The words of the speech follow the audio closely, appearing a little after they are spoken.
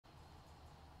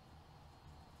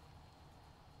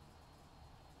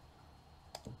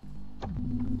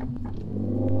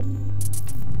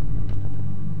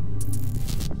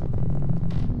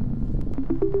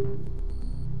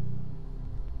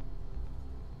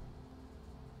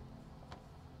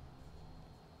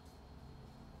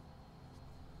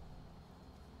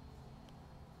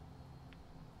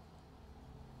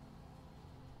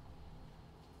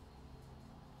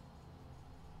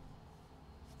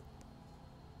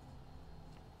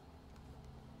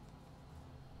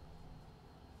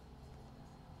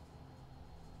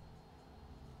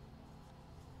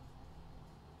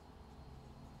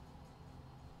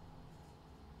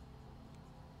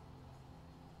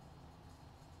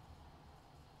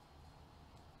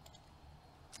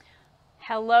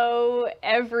Hello,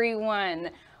 everyone.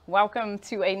 Welcome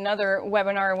to another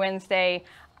Webinar Wednesday.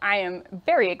 I am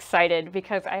very excited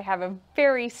because I have a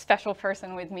very special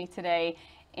person with me today,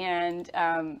 and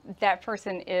that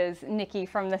person is Nicky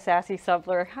from the Sassy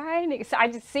Subber. Hi, Nicky. So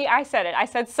I said it. I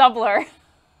said Subler.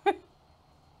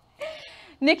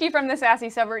 Nicky from the Sassy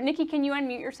Subber. Nicky, can you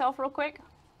unmute yourself real quick?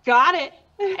 Got it.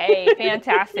 Hey,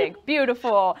 fantastic.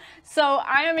 Beautiful. So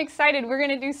I am excited. We're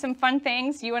going to do some fun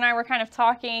things. You and I were kind of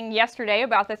talking yesterday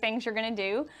about the things you're going to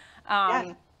do.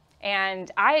 Yes.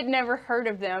 And I had never heard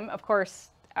of them. Of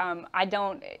course, I'm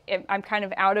kind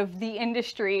of out of the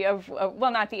industry of,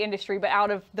 well, not the industry, but out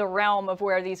of the realm of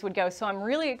where these would go. So I'm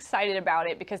really excited about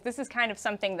it because this is kind of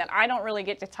something that I don't really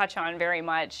get to touch on very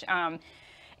much.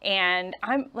 And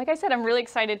like I said, I'm really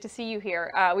excited to see you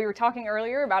here. We were talking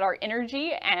earlier about our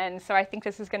energy, and so I think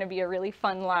this is going to be a really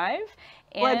fun live.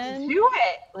 And let's do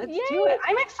it. Let's do it.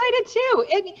 I'm excited too.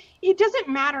 It doesn't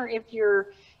matter if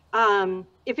you're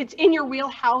if it's in your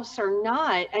wheelhouse or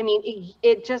not. I mean,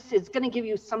 it just is going to give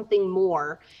you something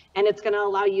more, and it's going to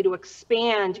allow you to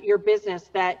expand your business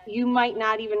that you might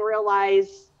not even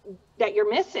realize that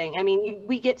you're missing. I mean,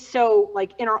 we get so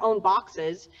like in our own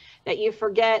boxes that you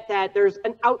forget that there's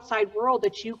an outside world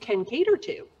that you can cater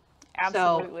to.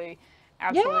 Absolutely. So,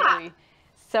 absolutely. Yeah.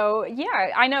 So yeah,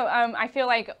 I know. I feel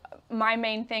like my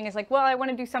main thing is like, well, I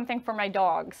want to do something for my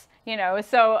dogs, you know.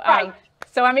 So Right.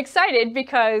 so I'm excited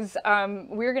because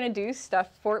we're going to do stuff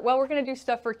for, well, we're going to do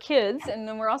stuff for kids, and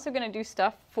then we're also going to do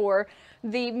stuff for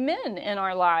the men in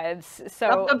our lives.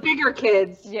 So the bigger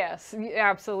kids. Yes,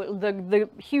 absolutely, the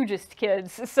hugest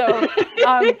kids. So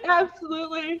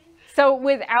Absolutely. So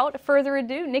without further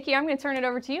ado, Nicky, I'm going to turn it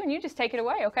over to you, and you just take it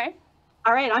away, okay?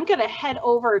 All right, I'm going to head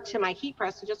over to my heat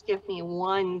press. So just give me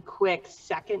one quick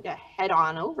second to head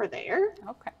on over there.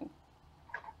 Okay.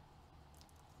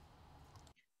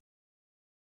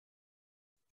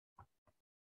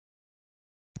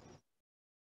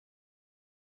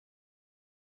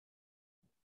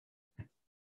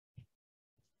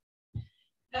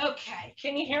 Okay,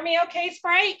 can you hear me okay,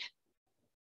 Sprite?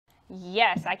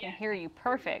 Yes, I can hear you.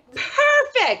 Perfect.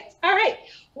 Perfect. All right.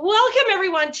 Welcome,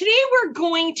 everyone. Today we're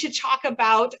going to talk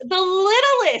about the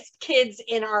littlest kids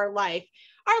in our life.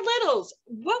 Our littles.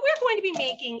 What we're going to be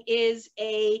making is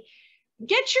a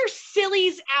get your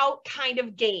sillies out kind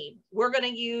of game. We're going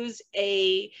to use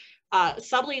a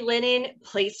Subli linen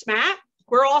placemat.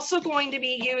 We're also going to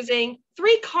be using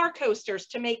 3 car coasters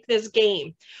to make this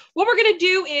game. What we're going to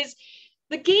do is,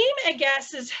 the game, I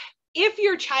guess, is if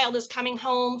your child is coming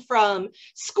home from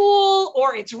school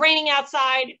or it's raining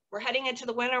outside, we're heading into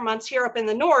the winter months here up in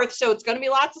the north, so it's going to be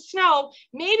lots of snow.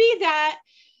 Maybe that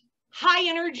high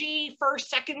energy first,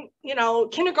 second,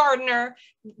 kindergartner,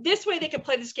 this way they can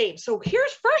play this game. So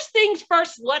here's first things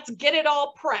first, let's get it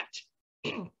all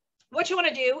prepped. What you want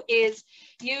to do is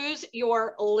use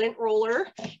your lint roller.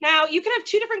 Now you can have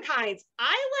 2 different kinds.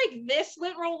 I like this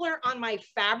lint roller on my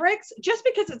fabrics just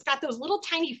because it's got those little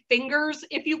tiny fingers,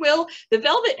 if you will. The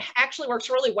velvet actually works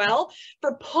really well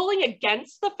for pulling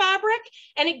against the fabric,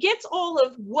 and it gets all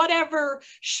of whatever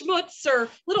schmutz or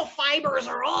little fibers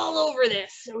are all over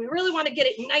this. So we really want to get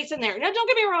it nice in there. Now don't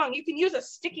get me wrong, you can use a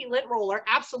sticky lint roller,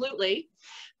 absolutely.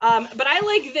 But I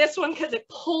like this one because it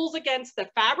pulls against the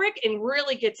fabric and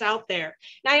really gets out there.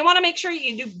 Now you want to make sure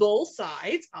you do both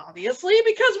sides, obviously,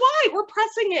 because why? We're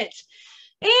pressing it.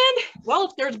 And well,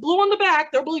 if there's blue on the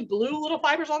back, there'll be blue little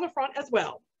fibers on the front as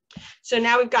well. So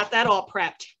now we've got that all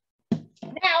prepped.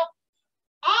 Now,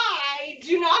 I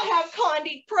do not have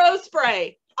Condi Pro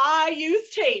Spray. I use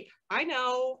tape. I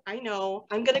know.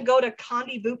 I'm going to go to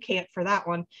Condi Boot Camp for that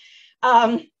one.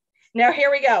 Now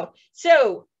here we go.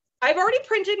 So I've already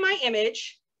printed my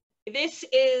image. This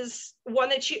is one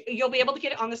that you'll be able to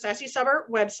get on the Sassy Subber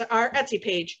website, our Etsy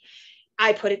page.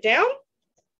 I put it down.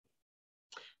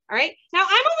 All right. Now I'm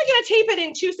only going to tape it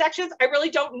in 2 sections. I really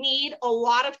don't need a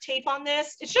lot of tape on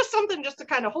this. It's just something just to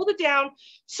kind of hold it down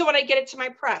so when I get it to my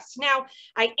press. Now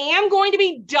I am going to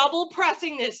be double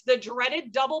pressing this, the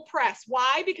dreaded double press.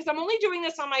 Why? Because I'm only doing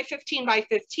this on my 15 by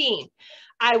 15.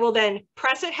 I will then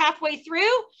press it halfway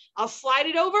through. I'll slide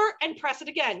it over and press it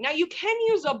again. Now you can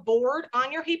use a board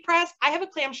on your heat press. I have a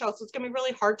clamshell, so it's going to be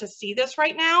really hard to see this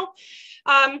right now.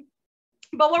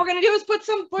 But what we're going to do is put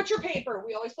some butcher paper.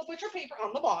 We always put butcher paper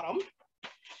on the bottom.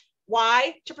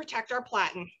 Why? To protect our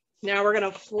platen. Now we're going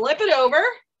to flip it over.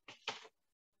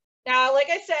 Now, like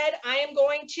I said, I am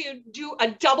going to do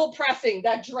a double pressing,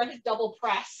 that dreaded double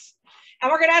press. And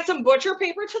we're going to add some butcher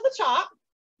paper to the top.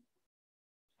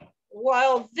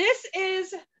 While this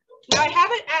is Now I have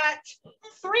it at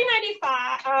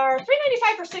 $3.95 or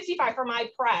 $3.95 for 65 for my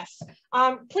press.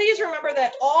 Please remember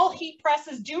that all heat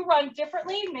presses do run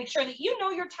differently. Make sure that you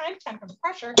know your time, temp, and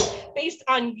pressure based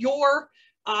on your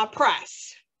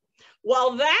press.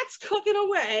 While that's cooking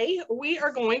away, we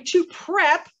are going to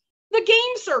prep the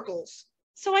game circles.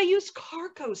 So I use car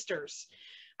coasters.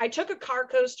 I took a car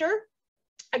coaster,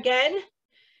 again,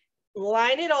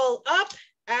 line it all up,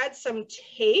 add some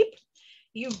tape.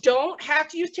 You don't have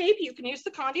to use tape. You can use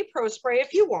the Condi Pro Spray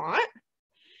if you want.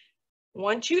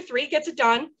 1, 2, 3 gets it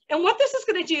done. And what this is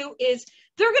going to do is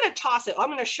they're going to toss it. I'm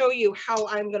going to show you how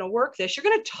I'm going to work this. You're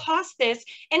going to toss this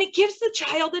and it gives the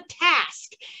child a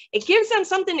task. It gives them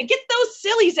something to get those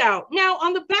sillies out. Now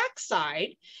on the back side,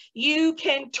 you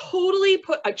can totally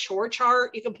put a chore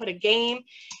chart. You can put a game,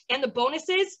 and the bonus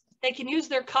is they can use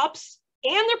their cups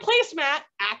and their placemat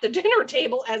at the dinner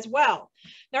table as well.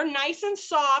 They're nice and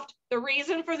soft. The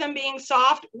reason for them being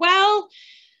soft, well,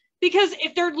 because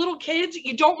if they're little kids,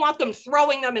 you don't want them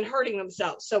throwing them and hurting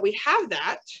themselves. So we have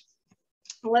that.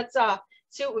 Let's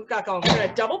see what we've got going. We're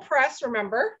gonna double press,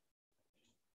 remember.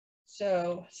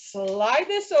 So slide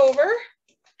this over.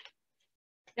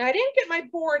 Now I didn't get my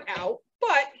board out,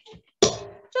 but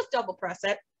just double press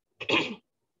it.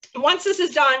 Once this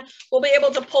is done, we'll be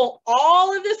able to pull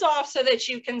all of this off so that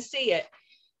you can see it.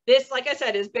 This, like I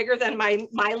said, is bigger than my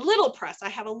little press. I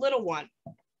have a little one.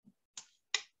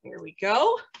 Here we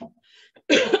go.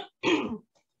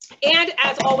 And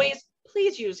as always,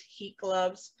 please use heat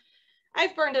gloves.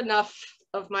 I've burned enough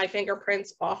of my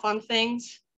fingerprints off on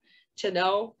things to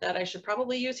know that I should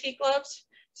probably use heat gloves.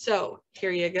 So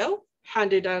here you go.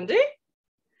 Handy dandy.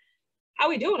 How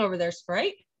we doing over there,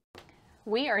 Sprite?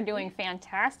 We are doing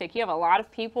fantastic. You have a lot of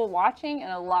people watching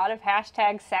and a lot of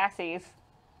hashtag sassies.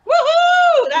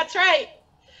 Woohoo! That's right.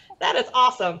 That is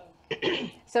awesome.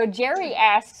 So Jerry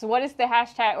asks, what is the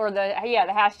hashtag or the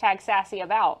hashtag sassy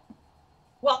about?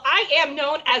 Well, I am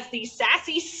known as the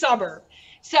Sassy Subber.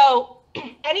 So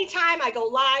anytime I go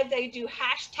live, they do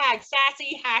hashtag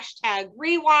sassy, hashtag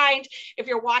rewind. If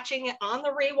you're watching it on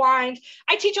the rewind,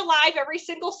 I teach a live every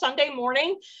single Sunday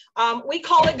morning. We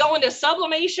call it going to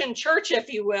Sublimation Church,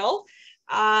 if you will.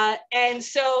 And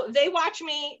so they watch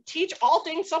me teach all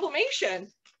things sublimation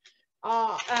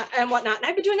and whatnot. And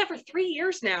I've been doing that for 3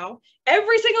 years now,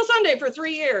 every single Sunday for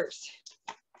 3 years.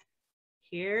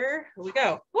 Here we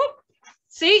go. Whoop.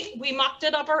 See, we mocked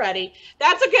it up already.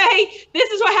 That's okay. This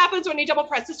is what happens when you double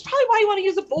press. This is probably why you want to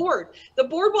use a board. The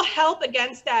board will help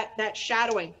against that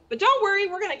shadowing. But don't worry,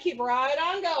 we're going to keep right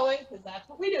on going because that's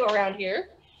what we do around here.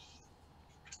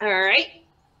 All right.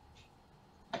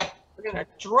 We're going to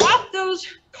drop those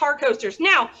car coasters.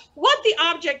 Now, what the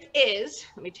object is,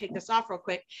 let me take this off real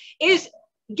quick, is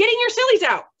getting your sillies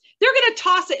out. They're going to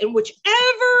toss it in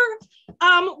whichever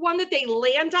one that they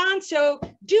land on. So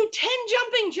do 10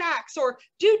 jumping jacks or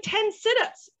do 10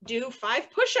 sit-ups, do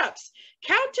 5 push-ups,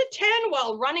 count to 10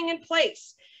 while running in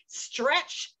place,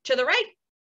 stretch to the right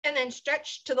and then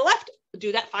stretch to the left.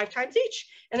 Do that 5 times each.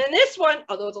 And then this one,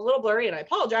 although it's a little blurry and I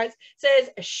apologize, says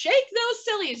shake those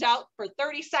sillies out for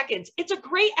 30 seconds. It's a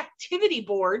great activity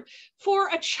board for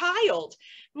a child.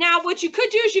 Now, what you could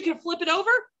do is you can flip it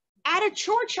over, add a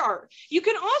chore chart. You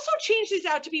can also change these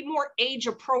out to be more age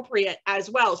appropriate as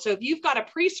well. So if you've got a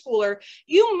preschooler,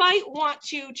 you might want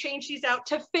to change these out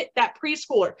to fit that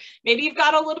preschooler. Maybe you've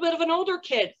got a little bit of an older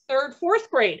kid, 3rd, 4th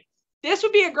grade. This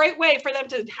would be a great way for them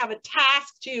to have a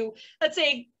task to, let's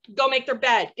say, go make their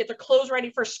bed, get their clothes ready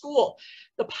for school.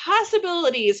 The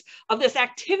possibilities of this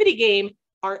activity game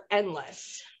are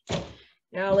endless.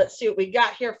 Now let's see what we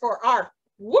got here for our,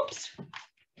 whoops,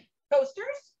 coasters.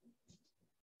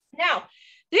 Now,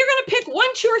 they're going to pick 1,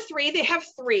 2, or 3. They have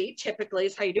 3, typically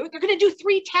is how you do it. They're going to do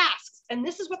 3 tasks, and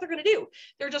this is what they're going to do.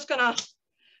 They're just going to,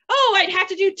 oh, I'd have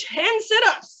to do 10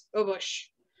 sit-ups. Oh, bush.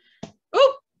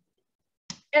 Oh,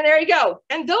 and there you go.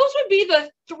 And those would be the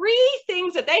 3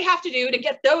 things that they have to do to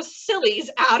get those sillies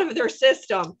out of their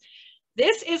system.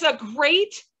 This is a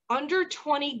great under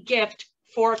 20 gift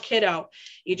for a kiddo.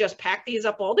 You just pack these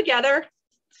up all together,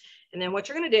 and then what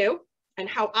you're going to do, and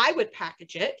how I would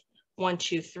package it, 1,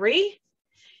 2, 3,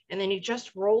 and then you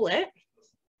just roll it.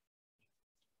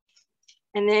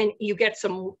 And then you get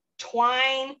some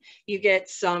twine, you get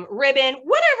some ribbon,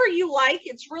 whatever you like.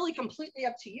 It's really completely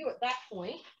up to you at that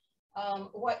point,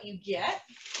 what you get.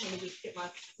 Let me just get my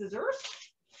scissors.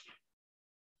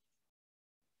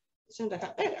 As soon as I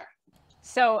got there.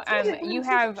 So you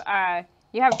have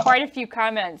quite a few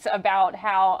comments about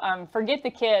how forget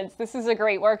the kids. This is a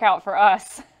great workout for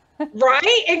us.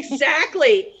 Right,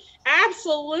 exactly.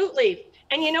 Absolutely.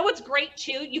 And you know what's great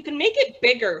too? You can make it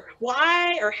bigger.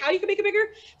 Why or how you can make it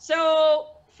bigger? So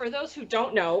for those who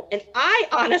don't know, and I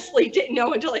honestly didn't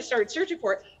know until I started searching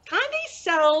for it, Condé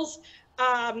sells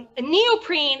a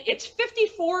neoprene. It's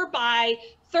 54 by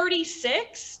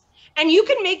 36. And you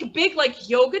can make big like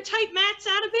yoga type mats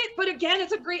out of it. But again,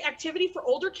 it's a great activity for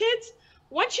older kids.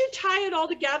 Once you tie it all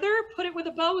together, put it with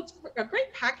a bow, it's a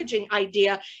great packaging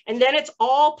idea. And then it's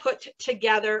all put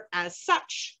together as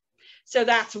such. So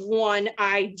that's one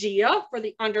idea for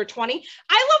the under 20.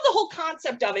 I love the whole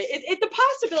concept of it. The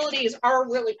possibilities are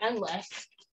really endless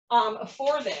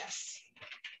for this.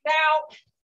 Now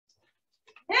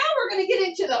we're going to get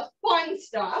into the fun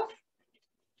stuff.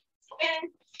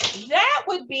 And that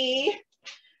would be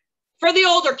for the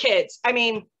older kids. I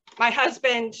mean, my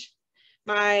husband,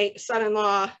 my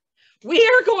son-in-law, we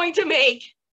are going to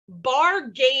make bar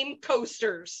game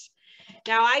coasters.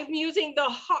 Now I'm using the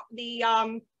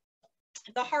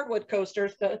hardwood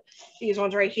coasters, these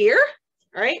ones right here.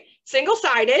 All right,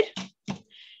 single-sided.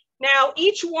 Now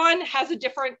each one has a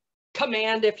different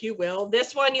command, if you will.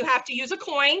 This one you have to use a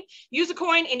coin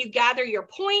and you gather your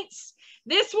points.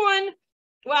 This one,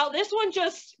 well, this one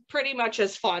just pretty much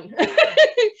is fun.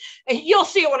 You'll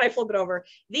see it when I flip it over.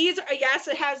 These are, yes,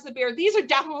 it has the beer. These are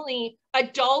definitely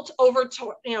adult over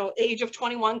to, age of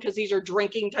 21, because these are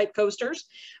drinking type coasters.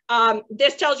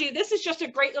 This tells you this is just a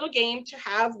great little game to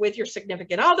have with your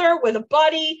significant other, with a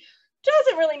buddy.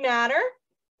 Doesn't really matter.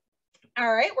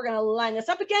 All right, we're gonna line this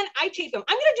up again. I tape them.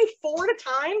 I'm gonna do 4 at a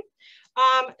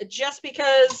time, just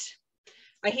because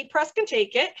my heat press can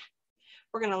take it.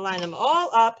 We're gonna line them all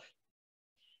up.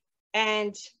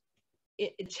 And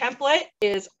template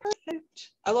is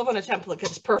perfect. I love when a template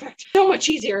gets perfect. So much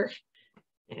easier.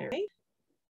 All right.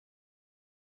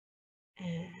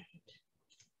 And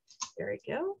there we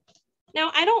go.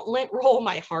 Now, I don't lint roll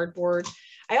my hardboard.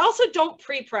 I also don't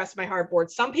pre-press my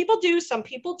hardboard. Some people do, some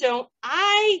people don't.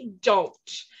 I don't.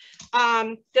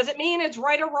 Does it mean it's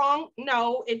right or wrong?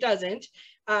 No, it doesn't.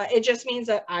 It just means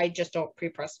that I just don't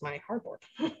pre-press my hardboard.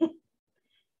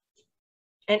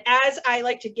 And as I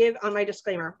like to give on my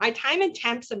disclaimer, my time and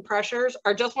temps and pressures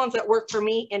are just ones that work for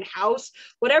me in-house.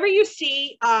 Whatever you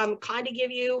see kind of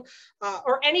give you,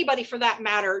 or anybody for that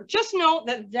matter, just know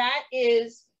that that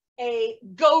is a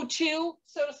go-to,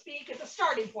 so to speak. It's a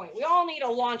starting point. We all need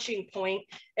a launching point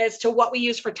as to what we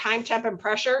use for time, temp, and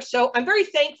pressure. So I'm very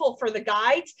thankful for the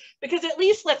guides, because it at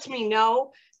least lets me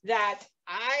know that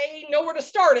I know where to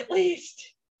start at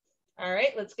least. All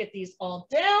right, let's get these all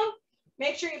down.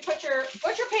 Make sure you put your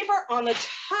butcher paper on the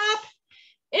top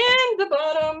and the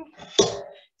bottom,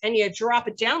 and you drop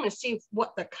it down and see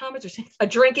what the comments are saying. A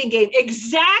drinking game.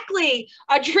 Exactly.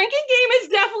 A drinking game is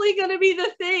definitely going to be the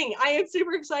thing. I am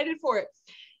super excited for it.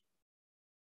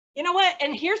 You know what?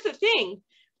 And here's the thing,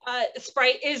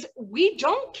 Sprite, is we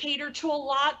don't cater to a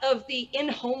lot of the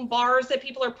in-home bars that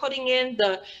people are putting in,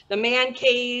 the man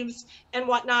caves and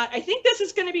whatnot. I think this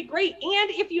is going to be great.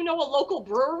 And if you know a local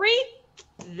brewery,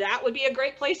 that would be a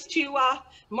great place to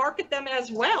market them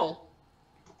as well.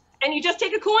 And you just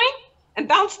take a coin and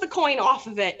bounce the coin off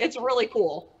of it. It's really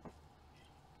cool.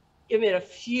 Give it a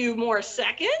few more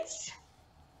seconds.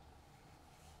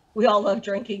 We all love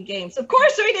drinking games. Of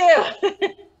course we do.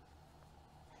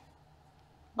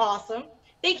 Awesome.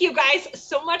 Thank you guys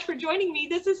so much for joining me.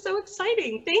 This is so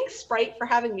exciting. Thanks, Sprite, for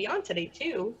having me on today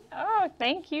too. Oh,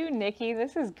 thank you, Nikki.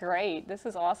 This is great. This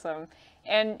is awesome.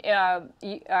 And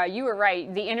you were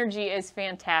right. The energy is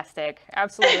fantastic.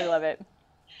 Absolutely love it.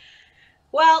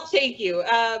 Well, thank you.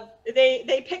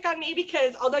 They pick on me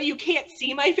because although you can't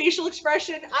see my facial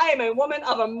expression, I am a woman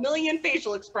of a million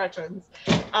facial expressions.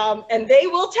 And they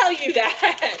will tell you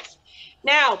that.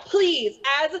 Now, please,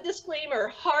 as a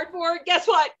disclaimer, hardboard, guess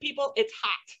what, people? It's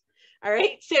hot. All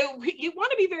right. So you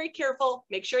want to be very careful.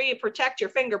 Make sure you protect your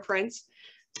fingerprints.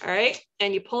 All right.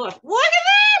 And you pull it. Look at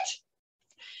that.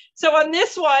 So on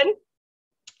this one,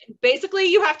 basically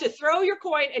you have to throw your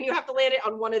coin and you have to land it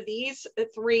on one of these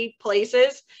 3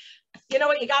 places. You know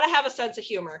what? You got to have a sense of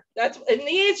humor. That's in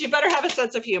these, you better have a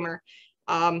sense of humor.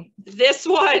 This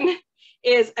one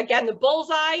is, again, the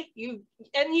bullseye. You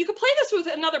can play this with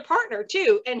another partner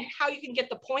too, and how you can get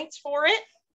the points for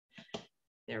it.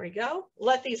 There we go.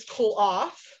 Let these cool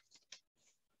off.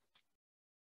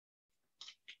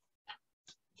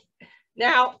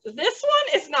 Now, this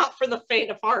one is not for the faint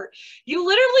of heart. You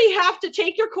literally have to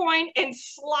take your coin and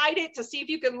slide it to see if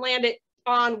you can land it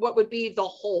on what would be the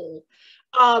hole.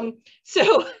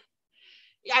 So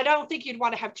I don't think you'd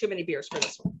want to have too many beers for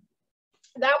this one.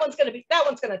 That one's going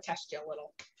to test you a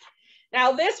little.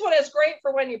 Now, this one is great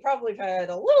for when you probably have had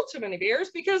a little too many beers,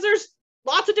 because there's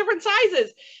lots of different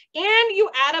sizes and you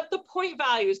add up the point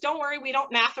values. Don't worry, we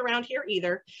don't math around here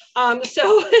either.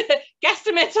 So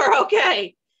guesstimates are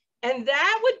okay. And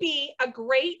that would be a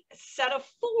great set of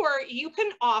 4 you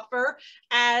can offer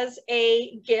as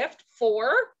a gift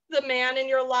for the man in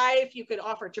your life. You could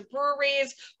offer to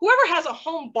breweries, whoever has a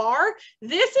home bar.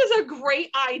 This is a great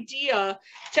idea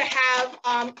to have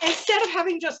instead of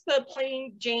having just the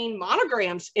plain Jane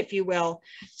monograms, if you will.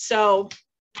 So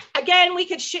again, we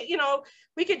could,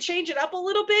 we could change it up a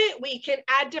little bit. We can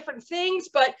add different things,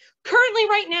 but currently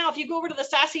right now, if you go over to the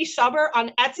Sassy Subber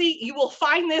on Etsy, you will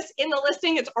find this in the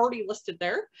listing. It's already listed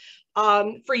there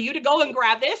for you to go and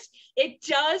grab this. It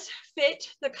does fit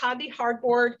the Condi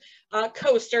hardboard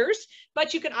coasters,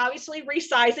 but you can obviously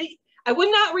resize it. I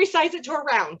would not resize it to a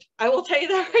round. I will tell you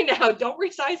that right now. Don't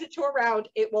resize it to a round.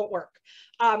 It won't work.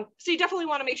 So you definitely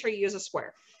want to make sure you use a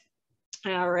square.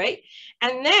 All right.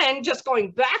 And then just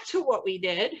going back to what we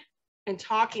did and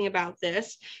talking about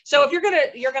this. So if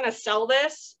you're gonna sell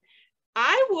this,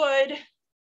 I would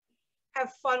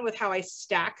have fun with how I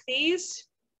stack these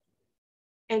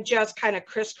and just kind of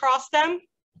crisscross them.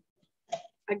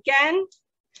 Again,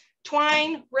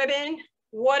 twine, ribbon,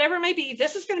 whatever it may be.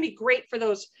 This is going to be great for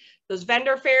those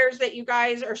vendor fairs that you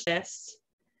guys are this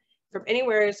from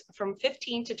anywhere from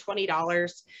 $15 to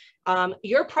 $20.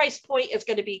 Your price point is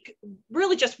going to be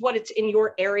really just what it's in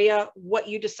your area, what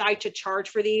you decide to charge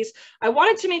for these. I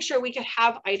wanted to make sure we could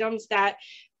have items that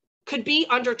could be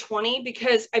under 20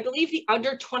 because I believe the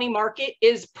under 20 market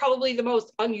is probably the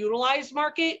most unutilized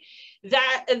market.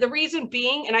 That the reason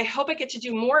being, and I hope I get to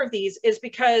do more of these, is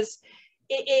because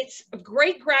it's a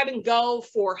great grab and go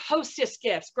for hostess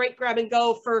gifts, great grab and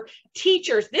go for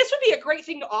teachers. This would be a great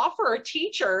thing to offer a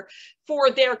teacher for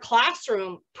their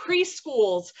classroom,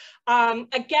 preschools.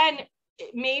 Again,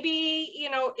 maybe,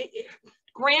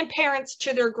 grandparents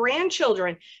to their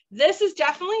grandchildren. This is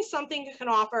definitely something you can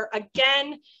offer.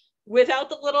 Again, without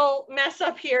the little mess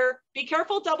up here, be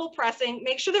careful double pressing.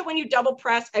 Make sure that when you double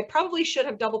press, I probably should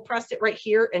have double pressed it right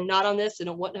here and not on this, and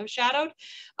it wouldn't have shadowed.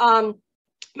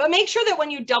 But make sure that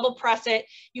when you double press it,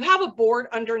 you have a board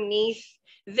underneath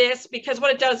this, because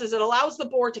what it does is it allows the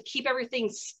board to keep everything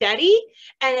steady,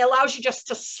 and it allows you just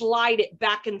to slide it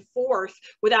back and forth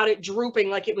without it drooping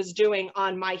like it was doing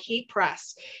on my heat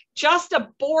press. Just a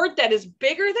board that is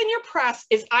bigger than your press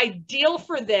is ideal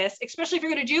for this, especially if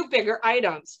you're going to do bigger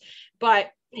items.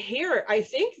 But here, I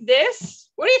think this,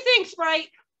 what do you think, Sprite?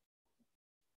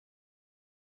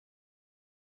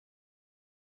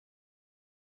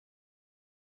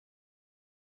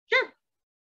 Sure.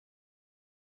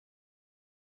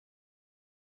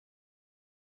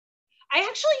 I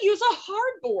actually use a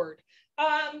hardboard.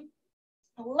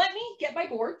 Let me get my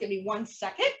board. Give me 1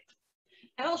 second,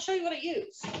 and I'll show you what I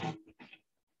use.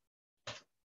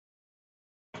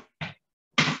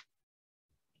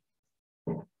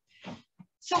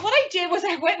 So what I did was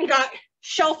I went and got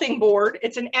shelving board.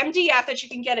 It's an MDF that you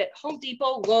can get at Home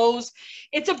Depot, Lowe's.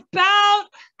 It's about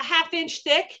a ½ inch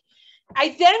thick.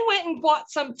 I then went and bought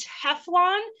some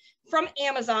Teflon from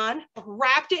Amazon,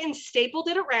 wrapped it and stapled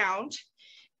it around.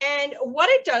 And what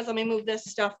it does, let me move this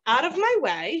stuff out of my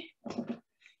way.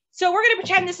 So we're going to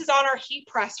pretend this is on our heat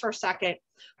press for a second.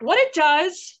 What it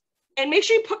does, and make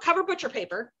sure you cover butcher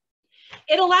paper,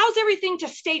 it allows everything to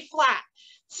stay flat.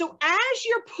 So as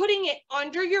you're putting it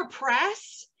under your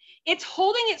press, it's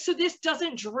holding it so this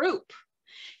doesn't droop.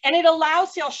 And it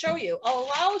allows, see, I'll show you, it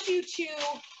allows you to,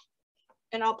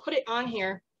 and I'll put it on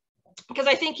here because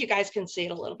I think you guys can see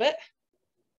it a little bit.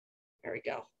 There we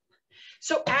go.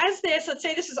 So as this, let's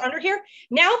say this is under here,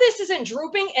 now this isn't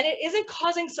drooping and it isn't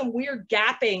causing some weird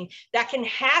gapping that can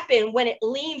happen when it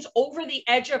leans over the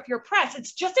edge of your press.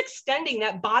 It's just extending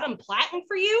that bottom platen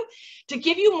for you to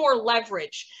give you more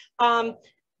leverage.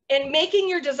 And making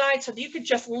your design so that you could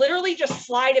just literally just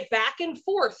slide it back and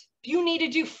forth. If you need to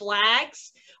do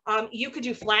flags, you could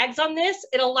do flags on this.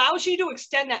 It allows you to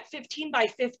extend that 15 by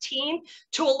 15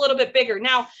 to a little bit bigger.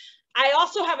 Now, I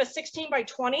also have a 16 by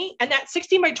 20, and that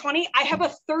 16 by 20, I have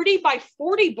a 30 by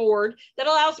 40 board that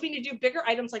allows me to do bigger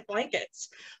items like blankets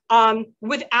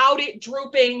without it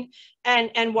drooping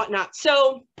and whatnot.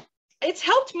 So it's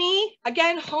helped me,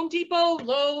 again, Home Depot,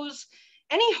 Lowe's,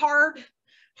 any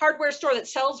hardware store that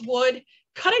sells wood,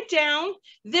 cut it down.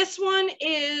 This one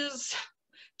is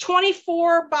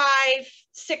 24 by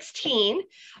 16.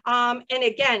 And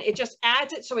again, it just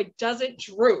adds it so it doesn't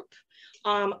droop.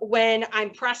 When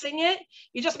I'm pressing it,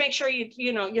 you just make sure you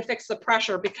fix the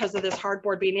pressure because of this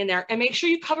hardboard being in there, and make sure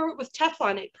you cover it with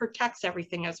Teflon. It protects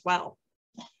everything as well.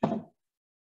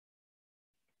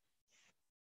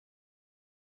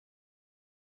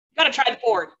 Gotta try the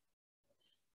board.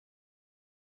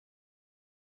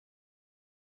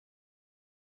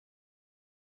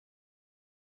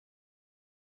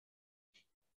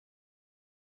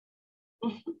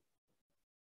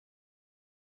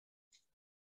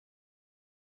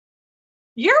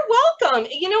 You're welcome.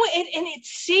 You know, and it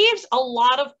saves a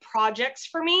lot of projects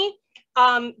for me,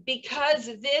 because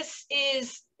this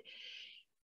is,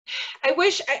 I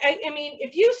wish, I mean,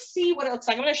 if you see what it looks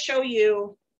like, I'm going to show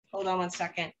you. Hold on one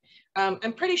second.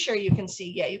 I'm pretty sure you can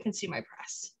see. Yeah, you can see my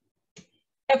press.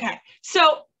 Okay,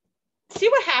 so see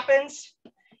what happens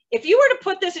if you were to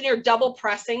put this and you're double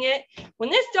pressing it. When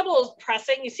this double is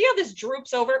pressing, you see how this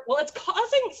droops over? Well, it's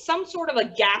causing some sort of a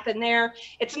gap in there.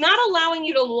 It's not allowing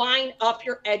you to line up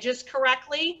your edges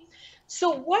correctly. So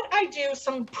what I do,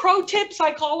 some pro tips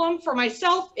I call them for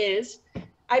myself, is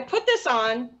I put this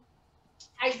on.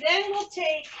 I then will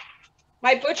take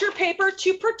my butcher paper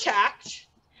to protect,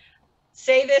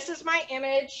 say this is my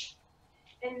image,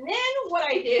 and then what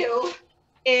I do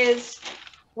is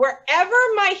wherever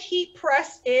my heat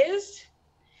press is,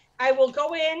 I will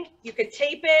go in, you could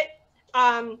tape it.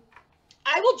 I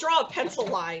will draw a pencil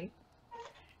line.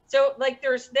 So like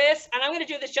there's this, and I'm gonna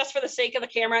do this just for the sake of the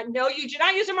camera. No, you do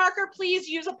not use a marker, please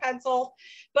use a pencil.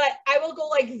 But I will go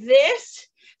like this.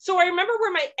 So I remember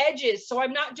where my edge is, so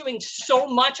I'm not doing so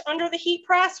much under the heat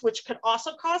press, which could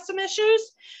also cause some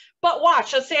issues. But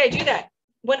watch, let's say I do that.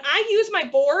 When I use my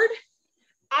board,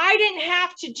 I didn't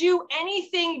have to do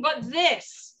anything but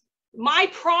this. My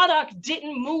product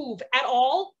didn't move at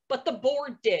all, but the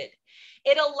board did.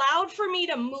 It allowed for me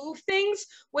to move things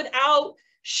without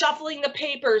shuffling the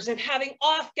papers and having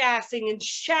off-gassing and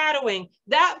shadowing.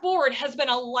 That board has been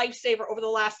a lifesaver over the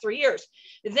last 3 years.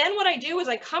 Then what I do is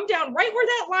I come down right where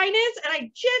that line is, and I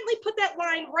gently put that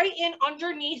line right in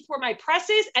underneath where my press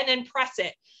is, and then press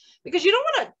it. Because you don't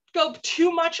want to go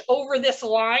too much over this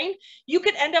line. You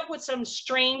could end up with some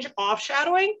strange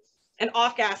off-shadowing and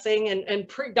off-gassing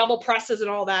and double presses and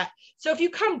all that. So if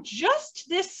you come just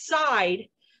this side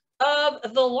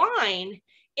of the line,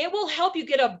 it will help you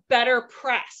get a better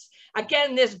press.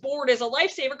 Again, this board is a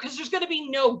lifesaver because there's going to be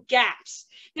no gaps.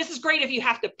 This is great if you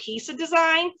have to piece a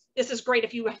design. This is great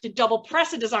if you have to double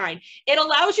press a design. It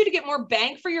allows you to get more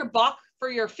bang for your buck for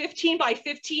your 15 by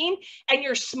 15 and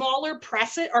your smaller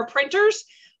printers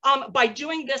by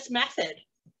doing this method.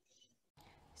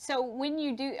 So when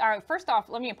you do, first off,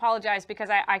 let me apologize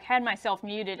because I had myself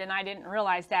muted and I didn't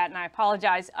realize that, and I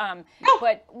apologize.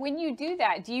 But when you do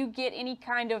that, do you get any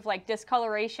kind of like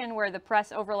discoloration where the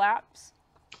press overlaps?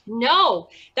 No,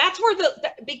 that's where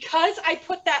because I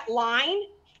put that line,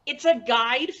 it's a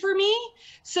guide for me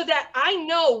so that I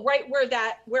know right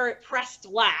where it pressed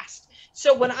last.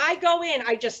 So when I go in,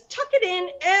 I just tuck it in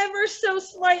ever so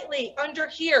slightly under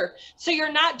here. So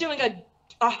you're not doing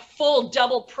a full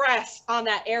double press on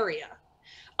that area.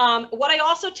 What I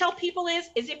also tell people is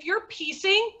if you're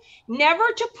piecing,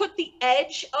 never to put the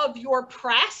edge of your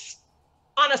press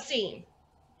on a seam,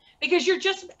 because you're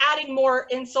just adding more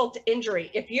insult to injury.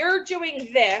 If you're doing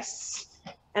this,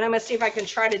 and I'm gonna see if I can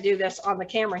try to do this on the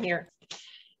camera here.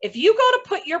 If you go to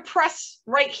put your press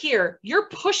right here, you're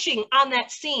pushing on that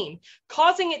seam,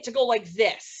 causing it to go like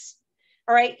this.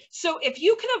 All right, so if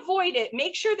you can avoid it,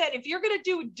 make sure that if you're gonna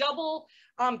do double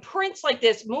prints like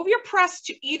this, move your press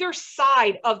to either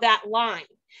side of that line,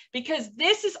 because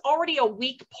this is already a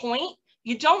weak point.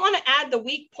 You don't want to add the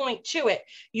weak point to it.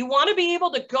 You want to be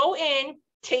able to go in,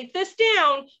 tape this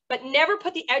down, but never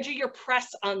put the edge of your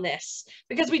press on this,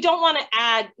 because we don't want to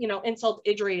add, you know, insult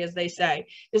to injury, as they say.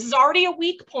 This is already a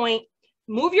weak point.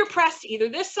 Move your press to either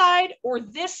this side or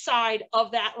this side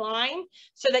of that line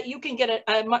so that you can get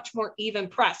a much more even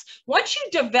press. Once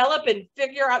you develop and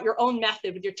figure out your own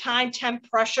method with your time, temp,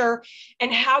 pressure,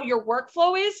 and how your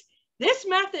workflow is, this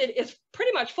method is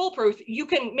pretty much foolproof. You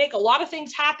can make a lot of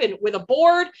things happen with a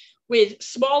board, with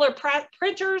smaller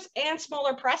printers and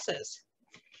smaller presses.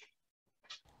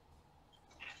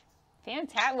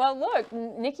 Fantastic. Well, look,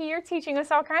 Nikki, you're teaching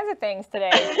us all kinds of things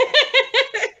today.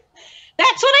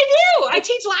 That's what I do. I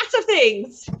teach lots of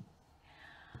things.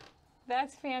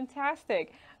 That's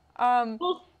fantastic.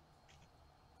 Well,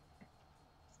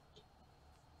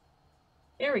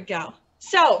 there we go.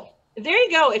 So there you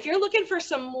go. If you're looking for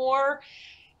some more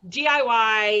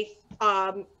DIY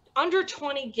under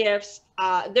 20 gifts,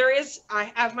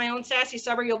 I have my own Sassy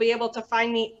Subber. You'll be able to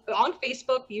find me on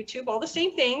Facebook, YouTube, all the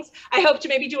same things. I hope to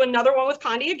maybe do another one with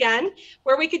Condi again,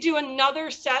 where we could do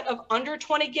another set of under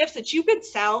 20 gifts that you could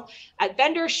sell at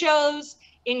vendor shows,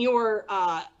 in your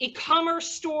e-commerce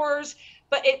stores.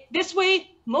 But this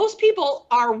way, most people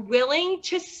are willing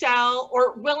to sell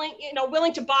or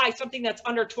willing to buy something that's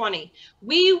under 20.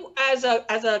 We, as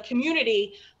a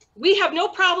community, we have no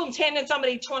problems handing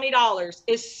somebody $20.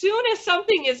 As soon as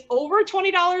something is over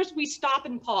 $20, we stop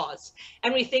and pause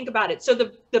and we think about it. So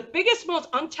the biggest, most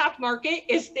untapped market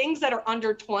is things that are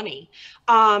under 20.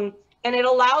 and it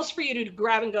allows for you to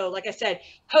grab and go. Like I said,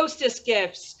 hostess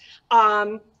gifts.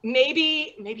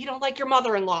 Maybe you don't like your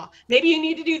mother-in-law. Maybe you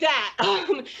need to do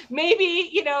that. Maybe,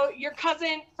 you know, your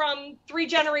cousin from 3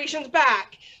 generations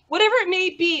back, whatever it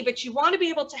may be, but you want to be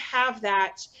able to have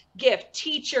that gift.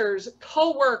 Teachers,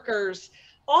 coworkers,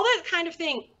 all that kind of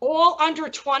thing, all under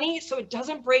 20, so it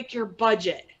doesn't break your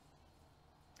budget.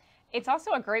 It's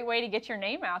also a great way to get your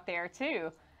name out there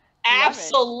too.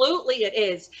 Absolutely it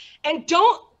is. And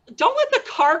don't let the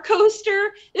car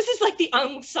coaster, this is like the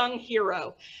unsung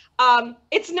hero.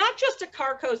 It's not just a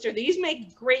car coaster. These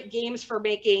make great games for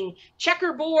making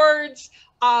checkerboards.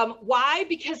 Why?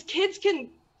 Because kids can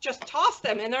just toss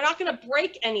them and they're not going to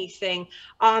break anything.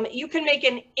 You can make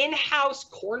an in-house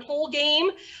cornhole game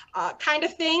kind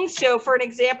of thing. So for an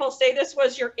example, say this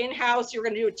was your in-house, you're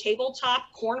going to do a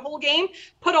tabletop cornhole game,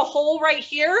 put a hole right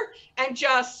here and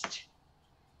just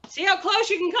see how close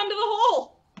you can come to the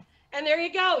hole. And there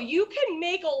you go. You can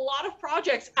make a lot of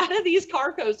projects out of these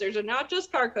car coasters, and not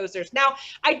just car coasters. Now,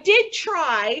 I did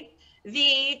try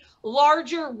the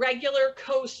larger regular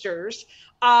coasters,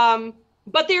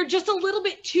 but they're just a little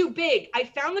bit too big. I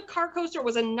found the car coaster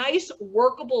was a nice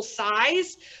workable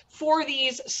size for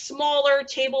these smaller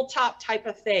tabletop type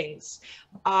of things.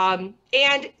 And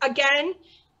again,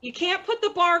 you can't put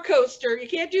the bar coaster, you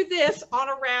can't do this on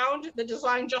a round. The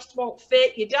design just won't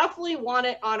fit. You definitely want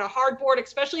it on a hardboard,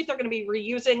 especially if they're going to be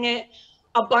reusing it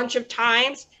a bunch of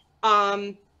times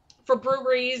for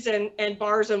breweries and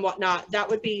bars and whatnot. That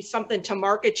would be something to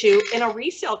market to in a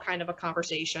resale kind of a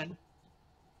conversation.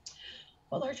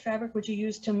 What large fabric would you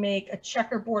use to make a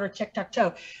checkerboard or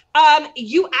tic-tac-toe?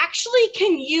 You actually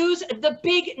can use the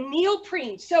big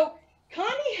neoprene. So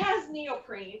Connie has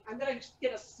neoprene. I'm going to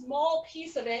get a small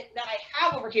piece of it that I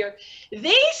have over here.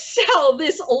 They sell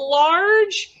this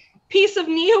large piece of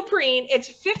neoprene. It's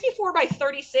 54 by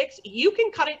 36. You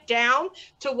can cut it down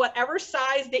to whatever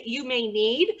size that you may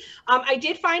need. I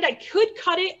did find I could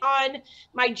cut it on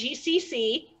my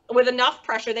GCC with enough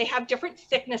pressure. They have different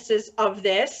thicknesses of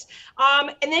this.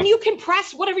 And then you can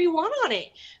press whatever you want on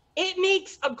it. It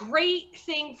makes a great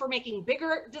thing for making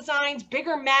bigger designs,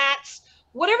 bigger mats,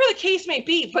 whatever the case may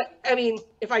be. But I mean,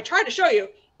 if I try to show you,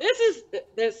 this is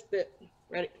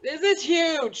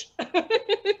huge.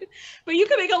 But you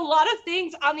can make a lot of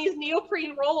things on these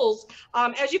neoprene rolls.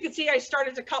 As you can see, I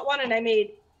started to cut one and I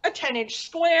made a 10-inch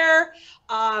square.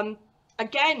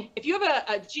 Again, if you have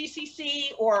a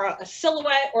GCC or a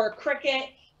Silhouette or a Cricut,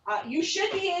 you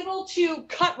should be able to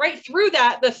cut right through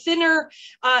that, the thinner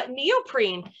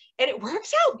neoprene, and it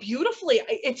works out beautifully.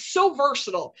 It's so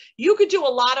versatile. You could do a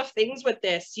lot of things with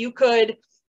this. You could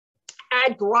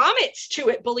add grommets to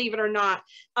it, believe it or not.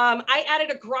 I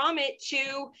added a grommet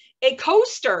to a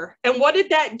coaster, and what did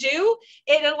that do?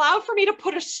 It allowed for me to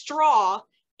put a straw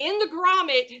in the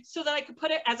grommet so that I could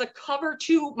put it as a cover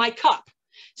to my cup.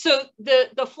 So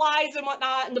the flies and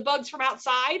whatnot and the bugs from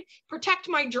outside protect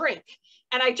my drink.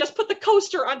 And I just put the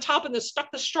coaster on top and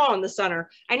stuck the straw in the center.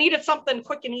 I needed something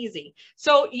quick and easy.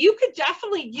 So you could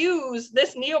definitely use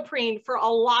this neoprene for a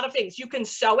lot of things. You can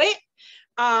sew it.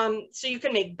 So you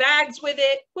can make bags with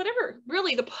it, whatever.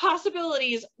 Really, the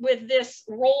possibilities with this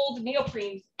rolled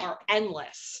neoprene are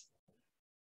endless.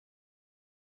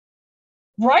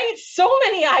 Right? So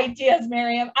many ideas,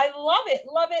 Miriam. I love it,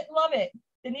 love it, love it.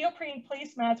 The neoprene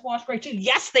placemats wash great too.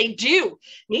 Yes, they do.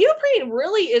 Neoprene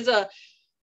really is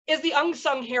the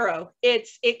unsung hero.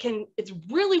 It's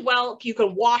really well, you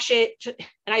can wash it,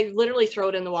 and I literally throw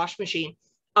it in the wash machine.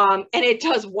 And it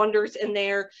does wonders in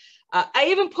there. I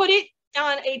even put it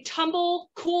on a tumble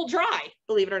cool dry,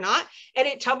 believe it or not, and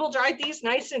it tumble dried these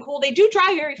nice and cool. They do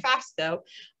dry very fast though.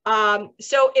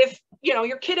 So if you know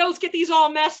your kiddos get these all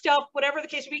messed up, whatever the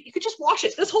case may be, you could just wash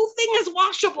it. This whole thing is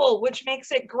washable, which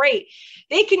makes it great.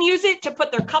 They can use it to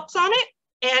put their cups on it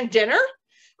and dinner.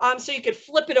 So you could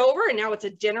flip it over and now it's a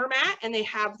dinner mat, and they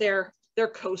have their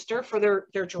coaster for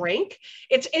their drink.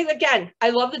 It's again,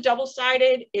 I love the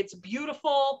double-sided. It's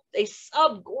beautiful. They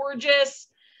sub gorgeous.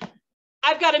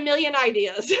 I've got a million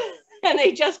ideas and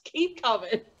they just keep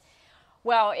coming.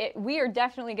 Well, we are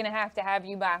definitely going to have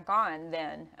you back on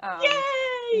then.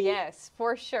 Yay! Yes,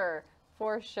 for sure.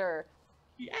 For sure.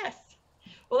 Yes.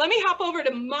 Well, let me hop over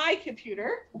to my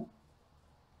computer.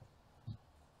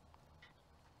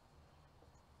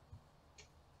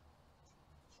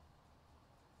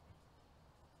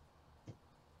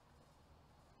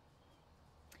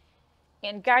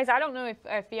 And guys, I don't know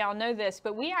if y'all know this,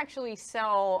 but we actually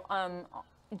sell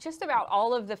just about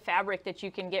all of the fabric that you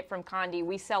can get from Condi.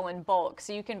 We sell in bulk.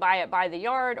 So you can buy it by the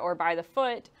yard or by the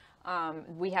foot.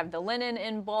 We have the linen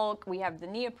in bulk. We have the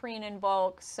neoprene in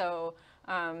bulk. So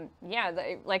Yeah,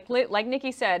 like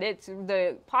Nikki said,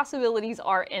 the possibilities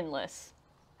are endless.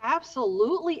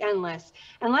 Absolutely endless.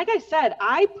 And like I said,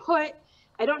 I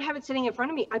don't have it sitting in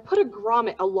front of me. I put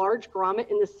a large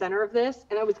grommet in the center of this,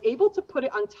 and I was able to put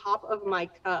it on top of my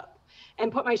cup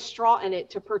and put my straw in it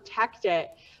to protect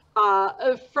it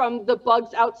from the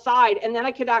bugs outside. And then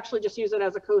I could actually just use it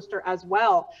as a coaster as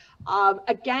well.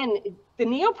 Again, the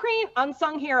neoprene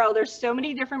unsung hero, there's so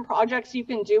many different projects you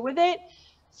can do with it.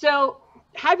 So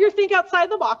have your think outside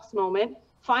the box moment.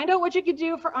 Find out what you could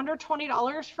do for under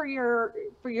 $20 for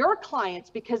your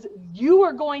clients, because you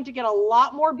are going to get a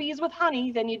lot more bees with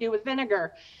honey than you do with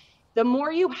vinegar. The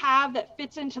more you have that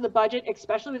fits into the budget,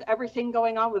 especially with everything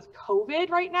going on with COVID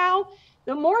right now,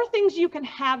 the more things you can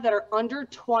have that are under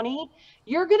 20,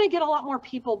 you're going to get a lot more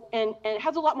people, and it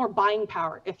has a lot more buying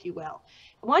power, if you will.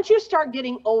 Once you start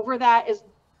getting over that,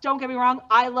 don't get me wrong,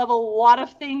 I love a lot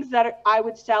of things that I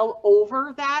would sell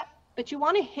over that, but you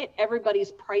want to hit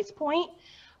everybody's price point.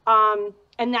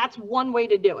 And that's one way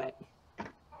to do it.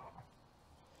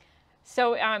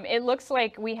 So it looks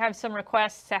like we have some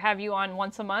requests to have you on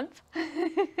once a month. Yay!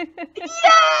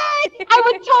 I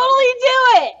would totally do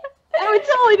it. I would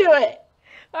totally do it.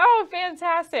 Oh,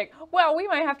 fantastic. Well, we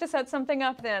might have to set something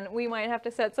up then. We might have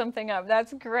to set something up.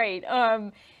 That's great.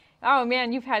 Oh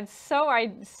man, you've had so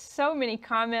many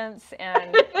comments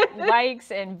and likes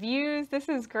and views. This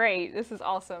is great. This is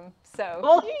awesome. So,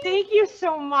 well, thank you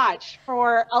so much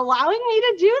for allowing me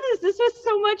to do this. This was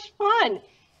so much fun.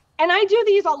 And I do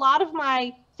these, a lot of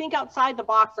my think outside the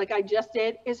box, like I just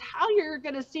did, is how you're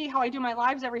going to see how I do my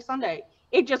lives every Sunday.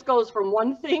 It just goes from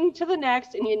one thing to the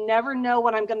next, and you never know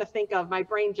what I'm going to think of. My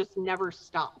brain just never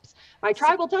stops. My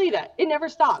tribe will tell you that. It never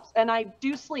stops. And I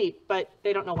do sleep, but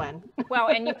they don't know when. Well,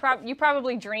 and you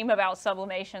probably dream about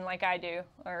sublimation like I do,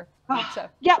 or so.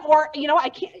 Yeah, or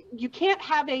you can't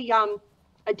have a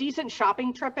decent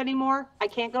shopping trip anymore. I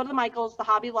can't go to the Michaels, the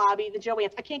Hobby Lobby, the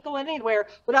Joann's. I can't go anywhere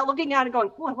without looking down and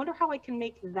going, oh, I wonder how I can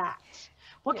make that.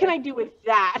 What can I do with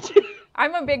that?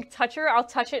 I'm a big toucher. I'll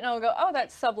touch it and I'll go, oh,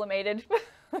 that's sublimated.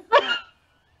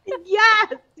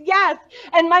 Yes.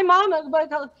 And my mom goes,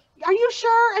 are you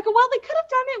sure? I go, well, they could have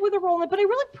done it with a roll-in, but I'm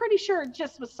really pretty sure it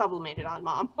just was sublimated on,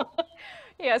 Mom.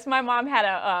 Yes, my mom had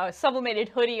a sublimated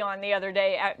hoodie on the other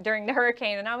day during the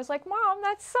hurricane, and I was like, Mom,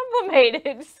 that's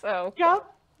sublimated. So. Yeah.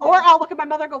 Or I'll look at my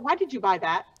mother and go, why did you buy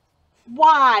that?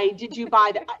 Why did you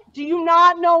buy that? Do you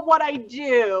not know what I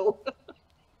do?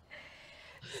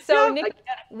 So, Nick,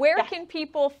 where can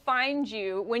people find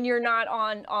you when you're not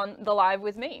on the live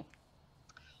with me?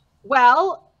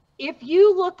 Well, if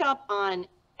you look up on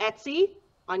Etsy,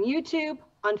 on YouTube,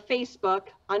 on Facebook,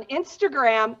 on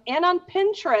Instagram, and on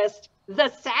Pinterest, the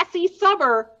Sassy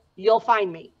Subber, you'll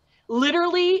find me.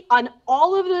 Literally on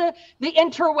all of the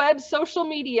interwebs, social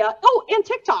media, and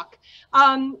TikTok.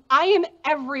 I am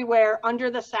everywhere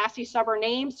under the Sassy Subber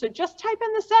name, so just type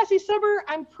in the Sassy Subber.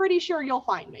 I'm pretty sure you'll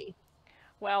find me.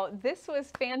 Well, this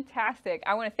was fantastic.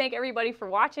 I want to thank everybody for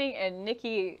watching, and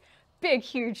Nikki, big,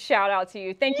 huge shout out to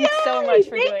you. Thank you so much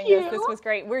for doing this. This was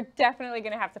great. We're definitely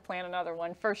going to have to plan another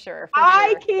one for sure.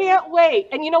 I can't wait.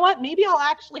 And you know what? Maybe I'll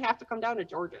actually have to come down to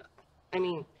Georgia. I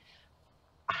mean,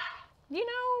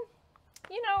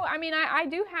 I mean,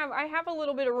 I have a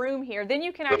little bit of room here. Then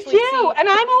you can actually see. And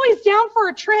I'm always down for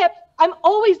a trip. I'm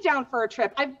always down for a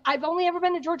trip. I've only ever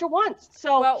been to Georgia once.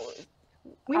 So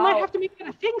we might have to make it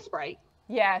a thing, Sprite.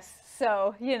 Yes.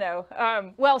 So,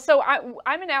 so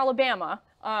I'm in Alabama.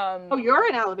 Oh, you're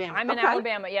in Alabama. I'm in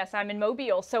Alabama. Yes, I'm in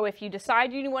Mobile. So if you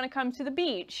decide you want to come to the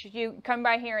beach, you come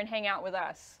by here and hang out with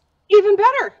us. Even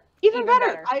better. Even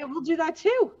better. I will do that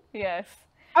too. Yes.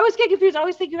 I always get confused. I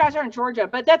always think you guys are in Georgia,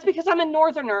 but that's because I'm a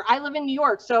northerner. I live in New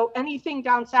York. So anything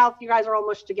down south, you guys are all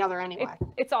mushed together anyway.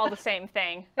 It's all the same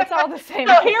thing. It's all the same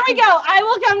So here we go. I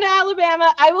will come to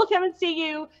Alabama. I will come and see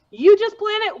you. You just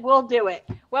plan it. We'll do it.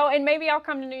 Well, and maybe I'll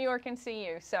come to New York and see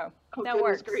you. So that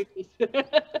works. Gracious.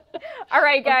 All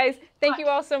right, guys. Thank you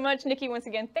all so much. Nikki, once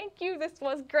again, thank you. This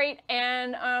was great.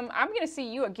 And I'm going to see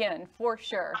you again for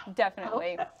sure.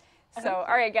 Definitely. So,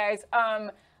 all right, guys.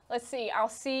 Let's see. I'll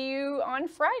see you on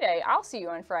Friday.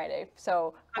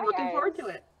 So I'm looking forward to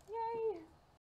it.